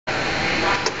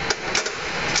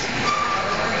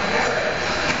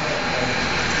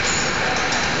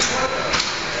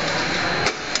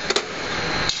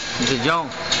This is John.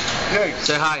 Hey.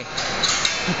 Say hi.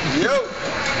 Yo.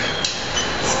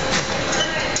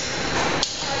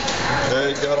 Okay,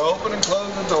 you gotta open and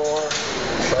close the door.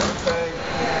 Same thing.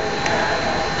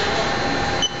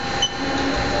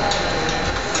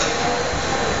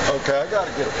 Okay, I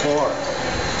gotta get a part.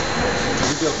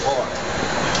 You get a part.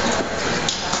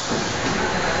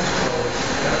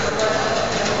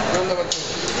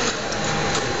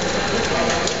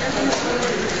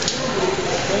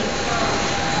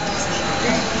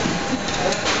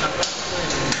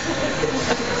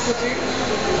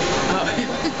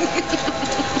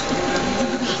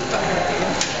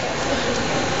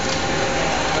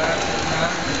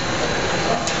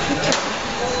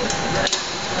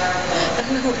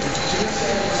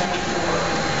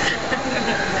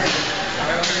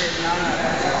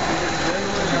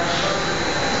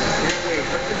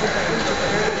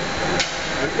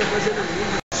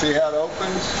 See how it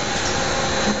opens?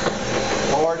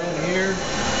 Part in here.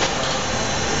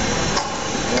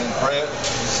 And press,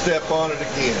 step on it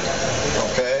again.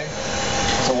 Okay?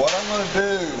 So what I'm going to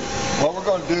do, what we're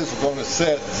going to do is we're going to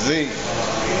set Z.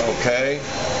 Okay?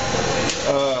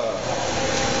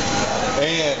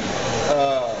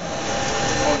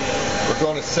 We're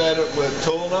going to set it with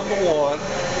tool number 1.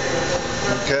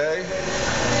 Okay?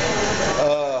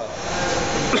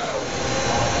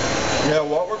 Now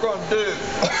what we're going to do,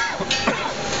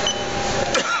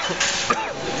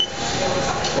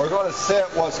 we're going to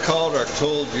set what's called our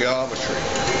tool geometry.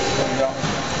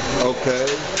 Okay?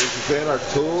 This is in our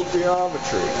tool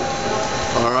geometry.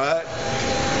 Alright?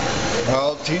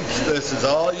 I'll teach, this is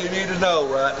all you need to know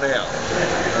right now.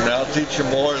 And I'll teach you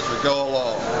more as we go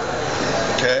along.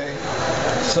 Okay?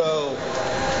 So,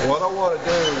 what I want to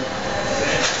do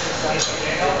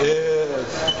is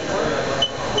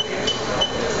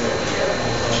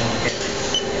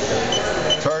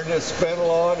turn this spindle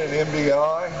on in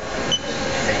MDI.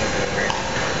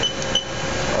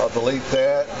 I'll delete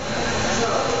that.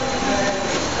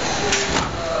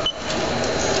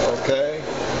 Okay.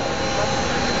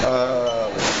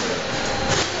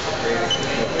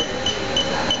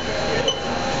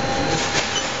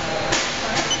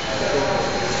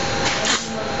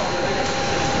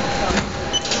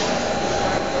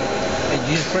 Did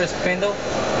you just press spindle?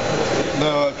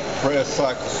 No, press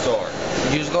cycle start.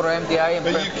 You just go to MDI and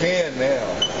But press. you can now.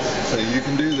 So you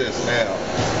can do this now.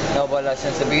 No, but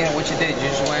since the beginning, what you did, you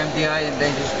just went MDI and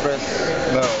then just press.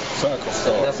 No, cycle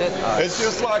start. That's it? Right. It's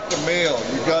just like the mill.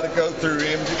 You got to go through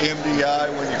MDI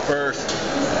when you first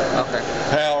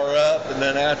power up, and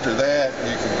then after that,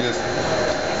 you can just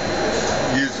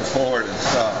use the forward and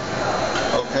stop.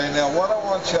 Okay, now what I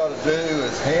want y'all to do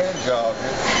is hand jog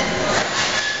it.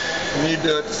 And you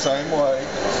do it the same way.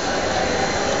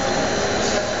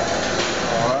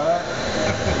 Alright?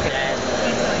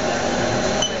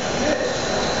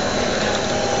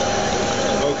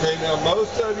 Okay, now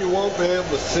most of you won't be able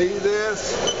to see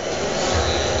this.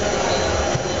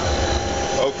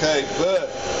 Okay, but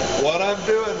what I'm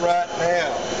doing right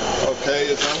now, okay,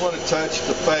 is I'm going to touch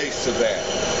the face of that.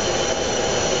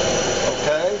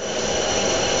 Okay?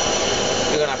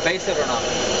 You're going to face it or not?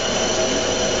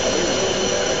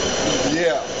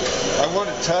 Yeah, I want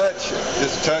to touch it.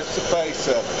 Just touch the face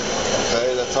of it.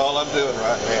 Okay, that's all I'm doing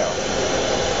right now.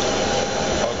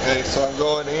 Okay, so I'm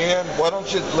going in. Why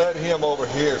don't you let him over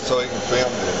here so he can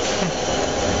film this?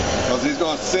 Because he's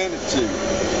going to send it to you.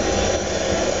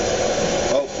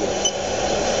 Hopefully.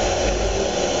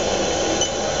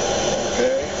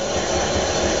 Okay.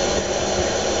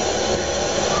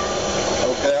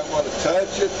 Okay, I'm going to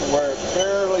touch it to where it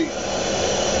barely...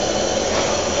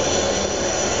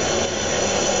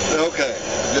 Okay,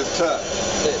 just touch.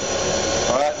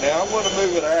 Alright, now I'm going to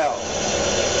move it out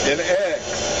in X.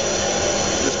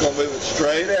 Just going to move it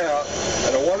straight out.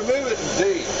 I don't want to move it in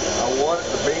Z. I want it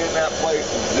to be in that place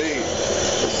in Z.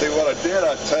 But see what I did?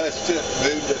 I touched it,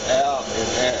 moved it out in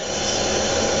X.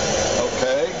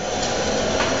 Okay?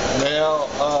 Now,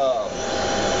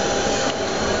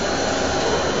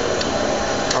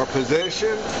 our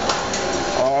position.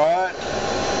 Alright.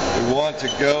 We want to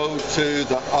go to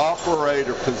the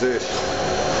operator position.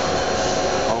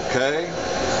 Okay?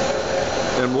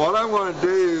 And what I'm going to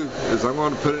do is I'm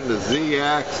going to put it in the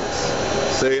Z-axis.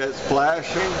 See, it's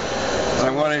flashing.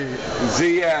 I'm going to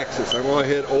Z-axis. I'm going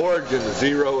to hit origin to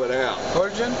zero it out.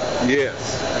 Origin?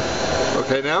 Yes.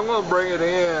 Okay, now I'm going to bring it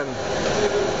in.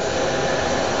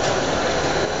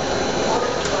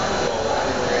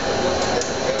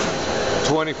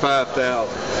 $25,000.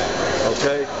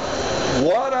 Okay?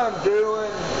 What I'm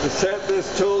doing to set this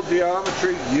tool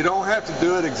geometry, you don't have to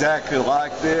do it exactly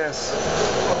like this.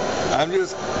 I'm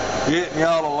just getting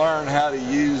y'all to learn how to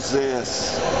use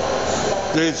this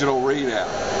digital readout.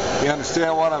 You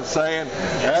understand what I'm saying?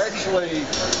 Actually,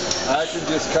 I can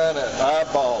just kind of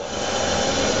eyeball it.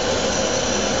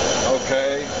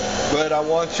 Okay? But I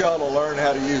want y'all to learn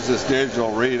how to use this digital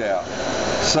readout.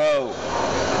 So,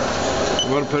 I'm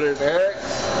going to put it in X.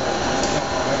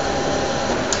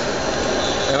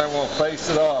 And I'm going to face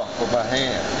it off with my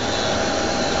hand.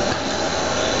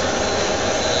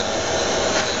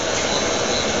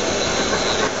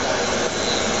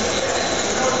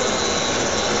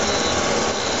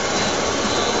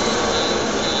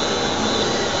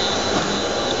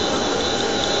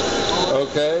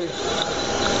 Okay?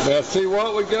 Now see,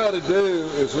 what we got to do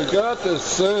is we got to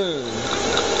assume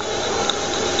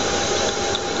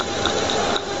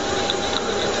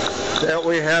that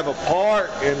we have a part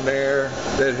in there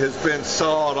that has been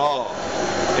sawed off,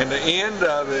 and the end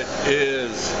of it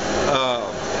is,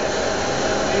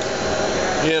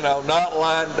 not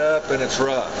lined up and it's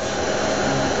rough.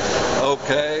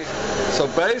 Okay? So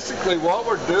basically what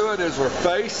we're doing is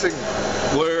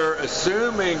we're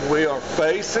assuming we are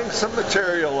facing some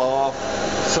material off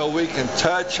so we can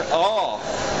touch off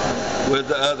with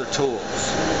the other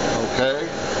tools. Okay?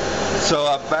 So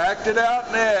I backed it out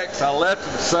in X. I left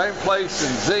it the same place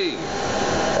in Z.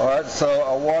 Alright, so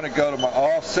I want to go to my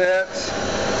offsets,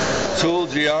 tool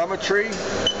geometry,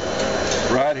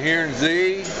 right here in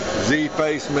Z, Z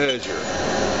face measure.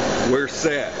 We're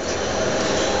set.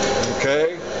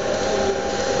 Okay?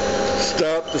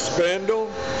 Stop the spindle.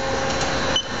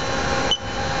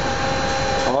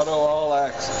 Auto all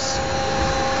axis.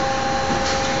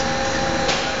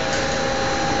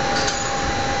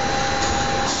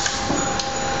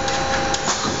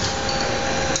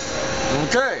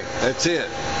 Okay, that's it.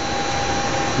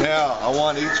 Now, I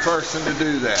want each person to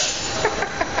do that.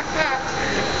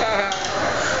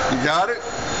 You got it?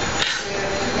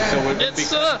 So we're going to be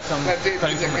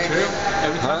cutting some material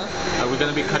every time? Are we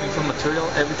going to be cutting some material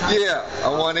every time? Yeah, I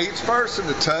want each person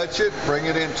to touch it, bring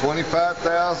it in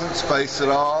 25,000, space it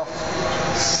off,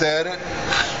 set it,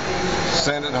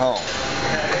 send it home.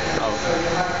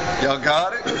 Y'all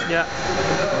got it? Yeah.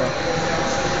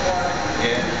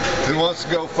 Who wants to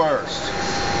go first?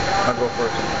 I'll go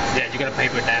first. Yeah, you're going to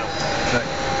paper it down. Okay.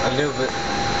 A little bit.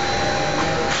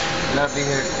 You'll be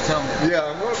here. Tell me. Yeah,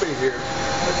 I'm going to be here.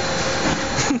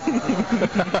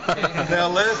 Now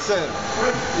listen,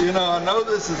 I know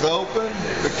this is open,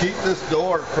 but keep this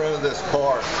door in front of this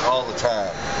part all the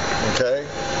time, okay?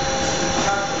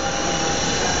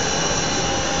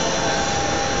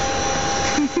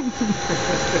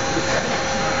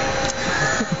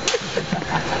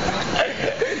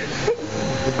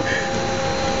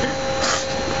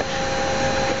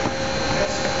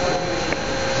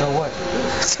 So what?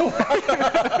 So what?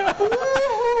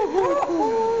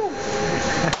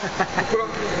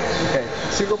 Okay.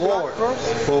 Single Forward. block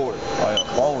first? Forward.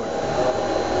 Forward.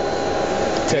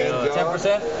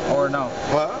 10% or no?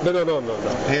 What? No.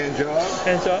 Hand job.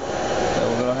 Hands up. So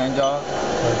we're going to hand job.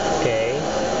 Okay.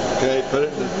 Okay, put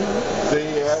it in the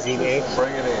Z-axis, Z-axis.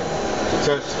 bring it in. To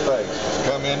touch the face. Just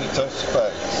come in to touch the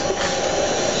face.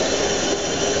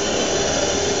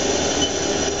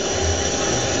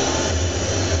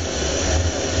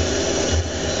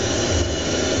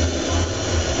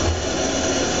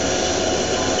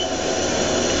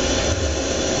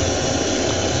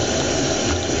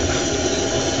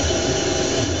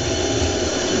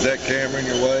 Is that camera in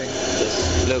your way?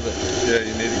 Just a little bit. Yeah,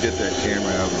 you need to get that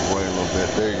camera out of the way a little bit.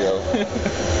 There you go.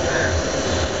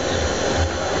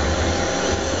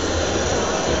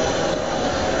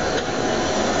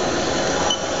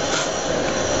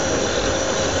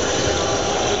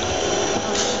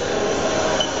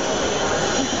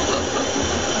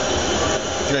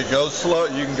 Okay, go slow.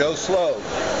 You can go slow.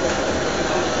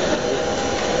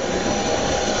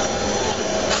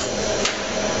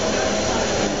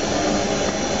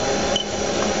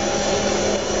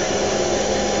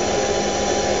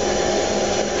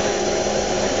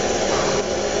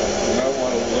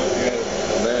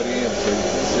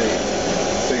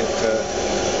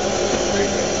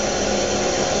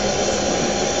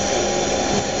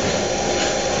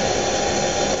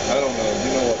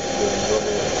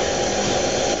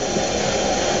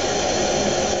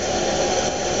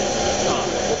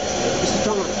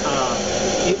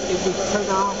 If we turn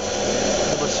off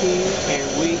the machine and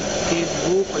we can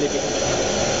move a little bit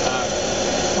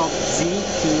from Z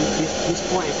to this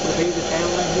point and put it down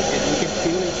like this, and we can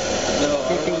feel it. No,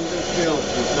 I don't want to feel it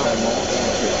this time. I want to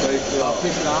face it off.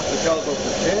 Face it off. Because of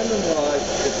pretending like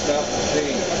it's not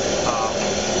machine.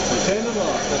 Pretending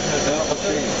like it's not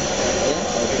machine.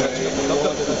 Okay, and we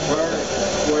want to burn it,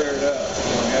 square it up.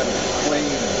 We have it clean.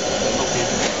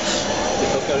 Yo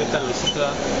creo que ahorita Luisito va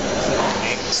a hacer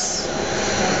X.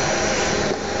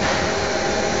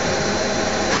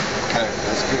 Okay,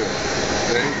 that's good.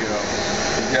 There you go.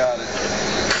 You got it.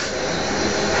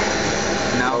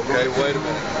 Now, Okay, wait a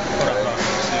minute.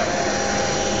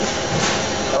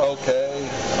 Okay.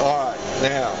 All right.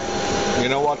 Now, you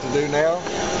know what to do now?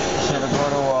 should I go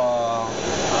to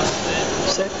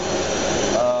Set.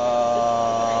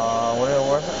 where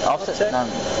was it? Offset? No.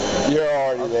 You're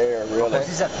already there, really. What's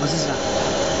this?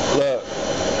 Look,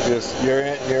 just you're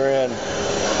in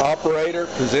operator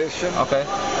position. Okay.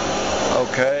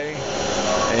 Okay.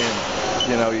 And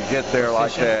you know you get there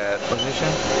like that. Position.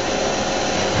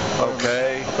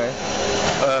 Okay. Okay.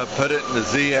 Put it in the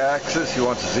Z-axis. You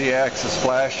want the Z-axis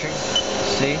flashing.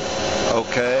 See?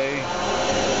 Okay.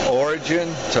 Origin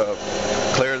to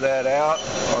clear that out.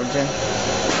 Origin.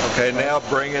 Okay, now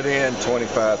bring it in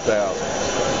 25,000.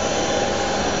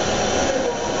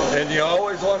 And you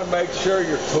always want to make sure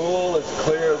your tool is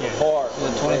clear of the part.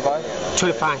 Is it 25?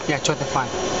 25, yeah, 25.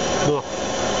 More.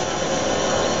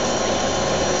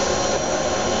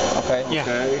 Okay. Yeah.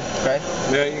 Okay. Okay.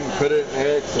 Now you can put it in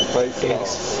X and face it X.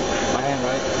 off. My hand,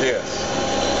 right?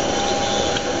 Yes.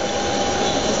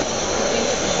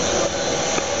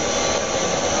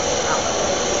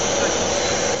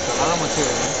 How long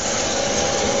material?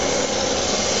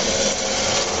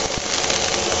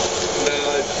 No,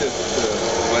 it's just the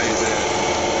way that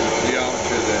the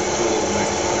geometry of that tool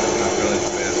makes it not really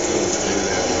the best tool to do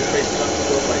that with.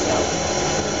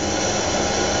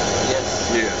 Yes.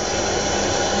 Yes.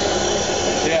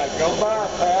 Yeah, go by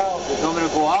 1,000. You want me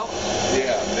to go out?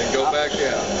 Yeah, then go back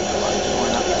out.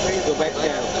 Go back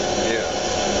down. Yeah.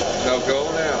 No, go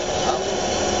on out.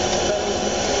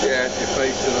 Yeah, you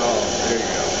face it off. There you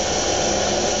go.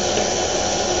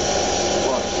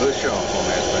 Well, push off on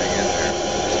that thing in there.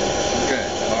 Okay,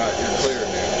 alright, you're clear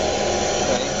now.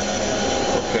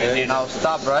 Okay. Now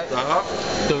stop, right? Uh-huh.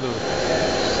 No.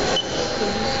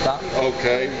 Stop.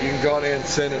 Okay, you can go in and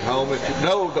send it home if you...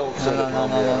 No, don't send it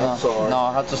home yet. I'm sorry. No,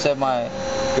 I have to set my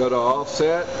Go to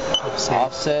offset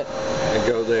offset. and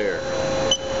go there.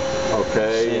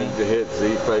 Okay, and to hit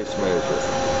Z face measure.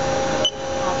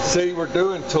 See, we're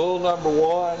doing tool number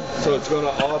 1, so it's going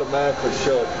to automatically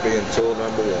show it being tool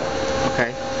number 1.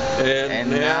 Okay.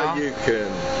 And now you can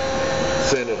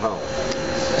send it home.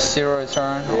 Zero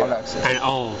return, Yeah. all access. And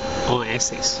all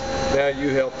access. Now you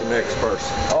help the next person.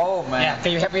 Oh man. Yeah,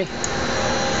 can you help me?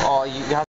 Oh, you have